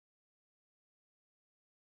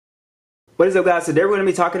What is up, guys? Today we're going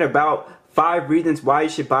to be talking about 5 reasons why you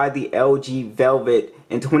should buy the LG Velvet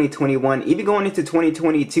in 2021, even going into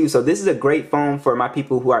 2022. So this is a great phone for my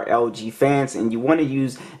people who are LG fans and you want to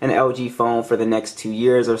use an LG phone for the next 2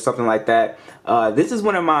 years or something like that. This is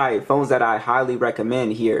one of my phones that I highly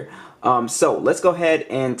recommend here. So let's go ahead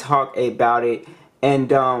and talk about it. And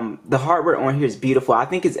the hardware on here is beautiful. I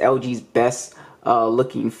think it's LG's best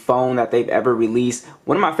looking phone that they've ever released.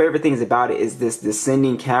 One of my favorite things about it is this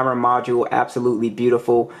descending camera module, absolutely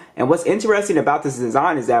beautiful. And what's interesting about this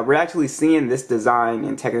design is that we're actually seeing this design,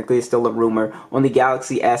 and technically it's still a rumor, on the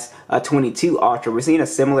Galaxy S22 Ultra. We're seeing a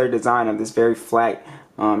similar design of this very flat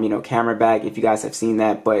camera bag, if you guys have seen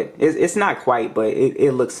that, but it's not quite, but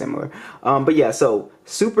it looks similar. But yeah, so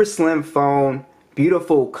super slim phone.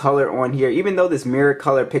 Beautiful color on here. Even though this mirror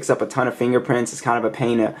color picks up a ton of fingerprints, it's kind of a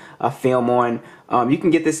pain to film on. You can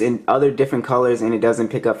get this in other different colors and it doesn't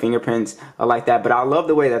pick up fingerprints like that. But I love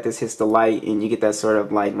the way that this hits the light and you get that sort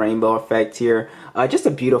of like rainbow effect here. Just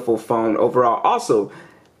a beautiful phone overall. Also,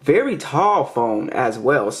 very tall phone as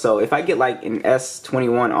well. So if I get like an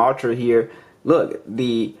S21 Ultra here, look,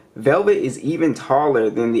 the Velvet is even taller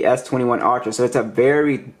than the S21 Ultra. So it's a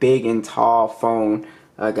very big and tall phone.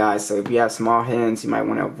 Guys, so if you have small hands, you might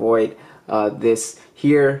want to avoid this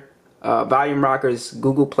here. Volume rockers,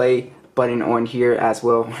 Google Play button on here as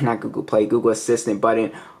well. Not Google Play, Google Assistant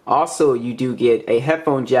button. Also, you do get a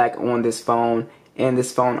headphone jack on this phone, and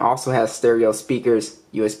this phone also has stereo speakers,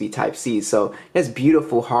 USB Type-C. So that's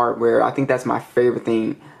beautiful hardware. I think that's my favorite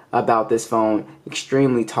thing about this phone.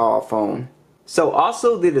 Extremely tall phone. So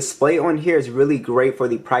also the display on here is really great for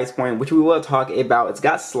the price point, which we will talk about. It's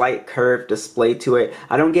got slight curved display to it.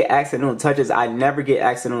 I don't get accidental touches. I never get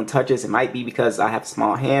accidental touches. It might be because I have a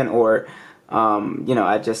small hand or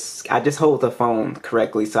I just hold the phone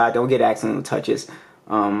correctly, so I don't get accidental touches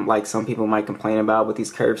like some people might complain about with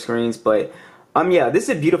these curved screens. But yeah, this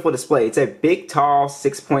is a beautiful display. It's a big, tall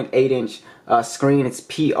 6.8 inch screen. It's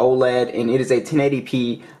POLED and it is a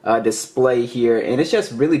 1080p display here, and it's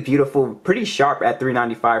just really beautiful, pretty sharp at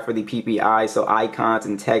 395 for the PPI, so icons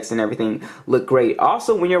and text and everything look great.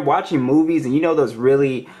 Also, when you're watching movies and you know those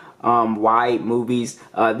really wide movies,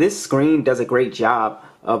 this screen does a great job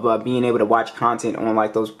of being able to watch content on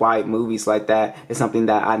like those wide movies like that. Is something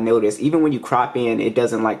that I noticed. Even when you crop in, it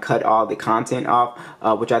doesn't like cut all the content off,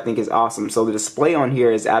 which I think is awesome. So the display on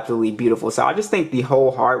here is absolutely beautiful. So I just think the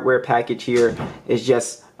whole hardware package here is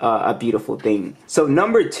just a beautiful thing. So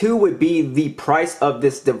number 2 would be the price of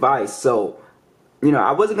this device. So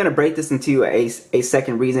I wasn't going to break this into a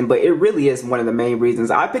second reason, but it really is one of the main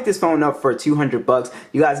reasons. I picked this phone up for 200 bucks.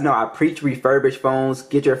 You guys know I preach refurbished phones.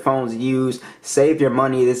 Get your phones used. Save your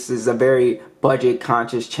money. This is a very budget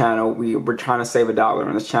conscious channel. We're trying to save $1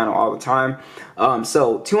 on this channel all the time.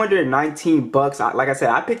 So 219 bucks. Like I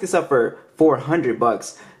said, I picked this up for 400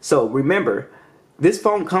 bucks. So remember, this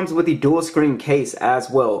phone comes with the dual screen case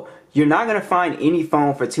as well. You're not going to find any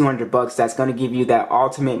phone for 200 bucks that's going to give you that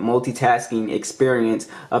ultimate multitasking experience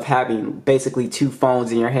of having basically 2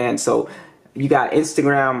 phones in your hand. So you got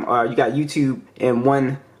Instagram, you got YouTube in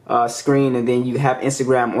one screen, and then you have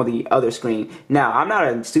Instagram on the other screen. Now, I'm not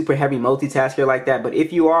a super heavy multitasker like that, but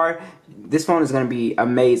if you are, this phone is going to be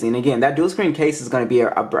amazing. Again, that dual screen case is going to be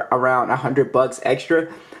around 100 bucks extra.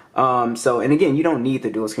 And again, you don't need the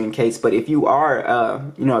dual screen case, but if you are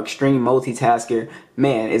extreme multitasker,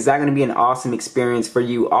 man, is that going to be an awesome experience for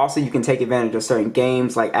you. Also, you can take advantage of certain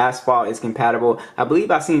games like Asphalt is compatible. I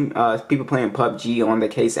believe I've seen people playing PUBG on the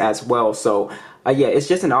case as well. So yeah, it's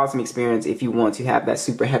just an awesome experience if you want to have that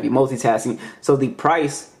super heavy multitasking. So the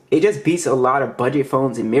price, it just beats a lot of budget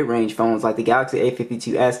phones and mid-range phones like the Galaxy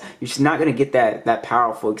A52s. You're just not going to get that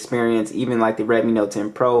powerful experience. Even like the Redmi Note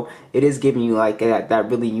 10 Pro, it is giving you like that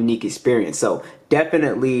really unique experience. So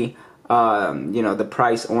definitely, the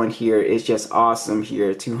price on here is just awesome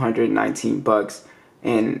here, 219 bucks.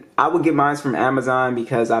 And I would get mine from Amazon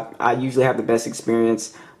because I usually have the best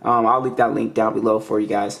experience. I'll leave that link down below for you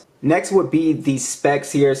guys. Next would be the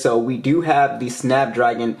specs here. So we do have the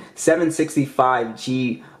Snapdragon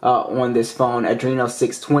 765G on this phone, Adreno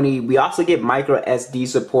 620. We also get micro SD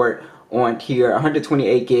support on here,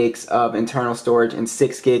 128 gigs of internal storage and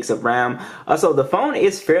 6 gigs of RAM. So the phone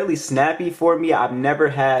is fairly snappy for me. I've never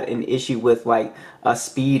had an issue with like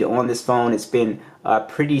speed on this phone. It's been a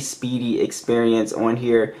pretty speedy experience on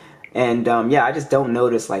here. And yeah, I just don't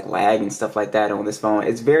notice like lag and stuff like that on this phone.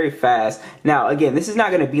 It's very fast. Now again, this is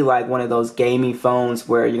not going to be like one of those gaming phones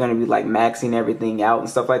where you're going to be like maxing everything out and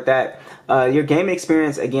stuff like that. Your gaming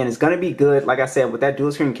experience again is going to be good. Like I said, with that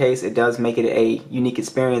dual screen case, it does make it a unique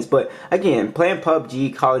experience. But again, playing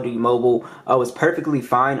PUBG, Call of Duty Mobile was perfectly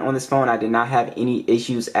fine on this phone. I did not have any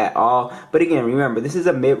issues at all. But again, remember, this is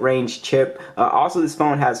a mid-range chip. Also, this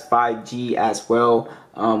phone has 5G as well,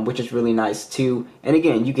 which is really nice too. And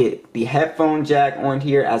again, you get the headphone jack on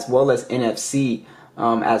here as well as NFC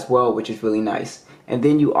as well, which is really nice. And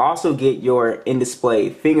then you also get your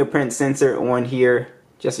in-display fingerprint sensor on here,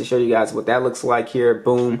 just to show you guys what that looks like here.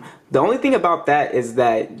 Boom. The only thing about that is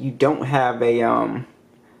that you don't have a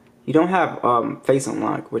face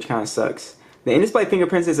unlock, which kind of sucks. The in-display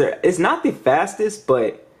fingerprint sensor is not the fastest,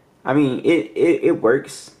 but I mean it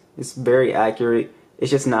works. It's very accurate.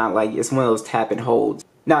 It's just not like, it's one of those tap and holds.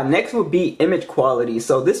 Now next would be image quality.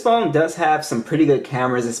 So this phone does have some pretty good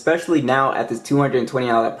cameras, especially now at this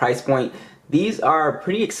 $220 price point. These are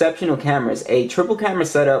pretty exceptional cameras. A triple camera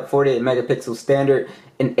setup, 48 megapixel standard,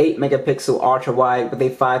 an 8 megapixel ultra wide with a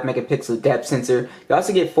 5 megapixel depth sensor. You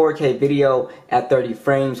also get 4K video at 30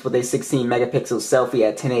 frames with a 16 megapixel selfie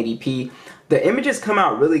at 1080p. The images come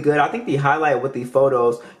out really good. I think the highlight with the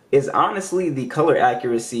photos is honestly the color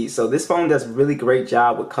accuracy. So this phone does a really great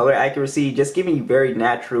job with color accuracy, just giving you very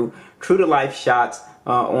natural, true to life shots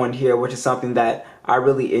on here, which is something that I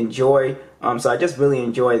really enjoy. So I just really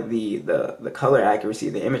enjoy the color accuracy,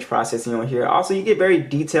 the image processing on here. Also, you get very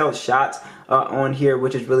detailed shots on here,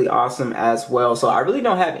 which is really awesome as well. So I really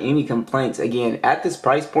don't have any complaints. Again, at this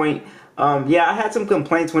price point, yeah, I had some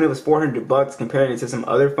complaints when it was 400 bucks comparing it to some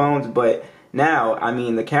other phones, but now, I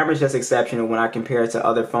mean, the camera is just exceptional when I compare it to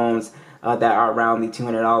other phones that are around the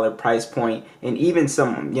 $200 price point, and even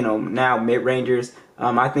some, you know, now mid-rangers.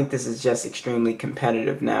 I think this is just extremely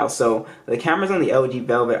competitive now. So the cameras on the LG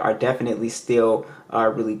Velvet are definitely still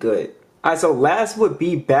really good. Alright, so last would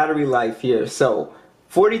be battery life here. So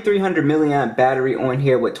 4300 milliamp battery on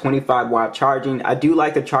here with 25 watt charging. I do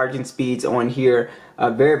like the charging speeds on here.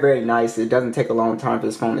 Very nice. It doesn't take a long time for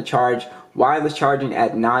this phone to charge. Wireless charging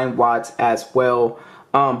at 9 watts as well.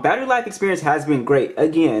 Battery life experience has been great.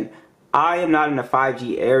 Again, I am not in the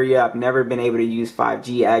 5G area. I've never been able to use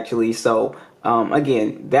 5G actually. So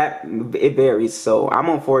again, it varies. So I'm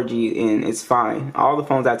on 4G and it's fine. All the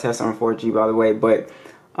phones I test are on 4G, by the way. But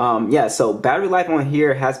yeah, so battery life on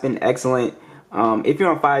here has been excellent. If you're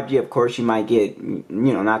on 5G, of course, you might get, you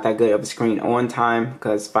know, not that good of a screen on time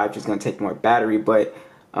because 5G is going to take more battery. But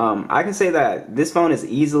I can say that this phone is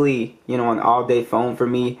easily, you know, an all-day phone for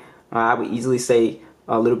me. I would easily say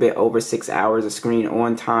a little bit over 6 hours of screen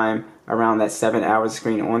on time, around that 7 hours of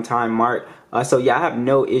screen on time mark. So yeah, I have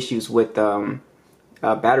no issues with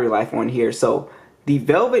battery life on here. So the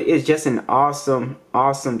Velvet is just an awesome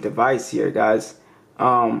device here, guys.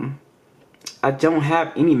 I don't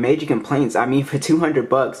have any major complaints. I mean, for 200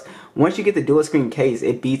 bucks, once you get the dual screen case,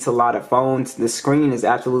 it beats a lot of phones. The screen is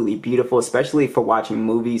absolutely beautiful, especially for watching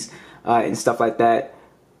movies and stuff like that.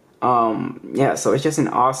 Yeah, so it's just an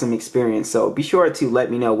awesome experience. So be sure to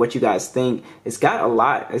let me know what you guys think. It's got a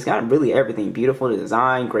lot. It's got really everything. Beautiful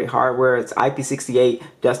design, great hardware. It's IP68,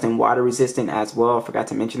 dust and water resistant as well. Forgot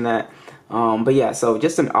to mention that. But yeah, so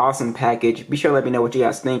just an awesome package. Be sure to let me know what you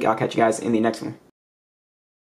guys think. I'll catch you guys in the next one.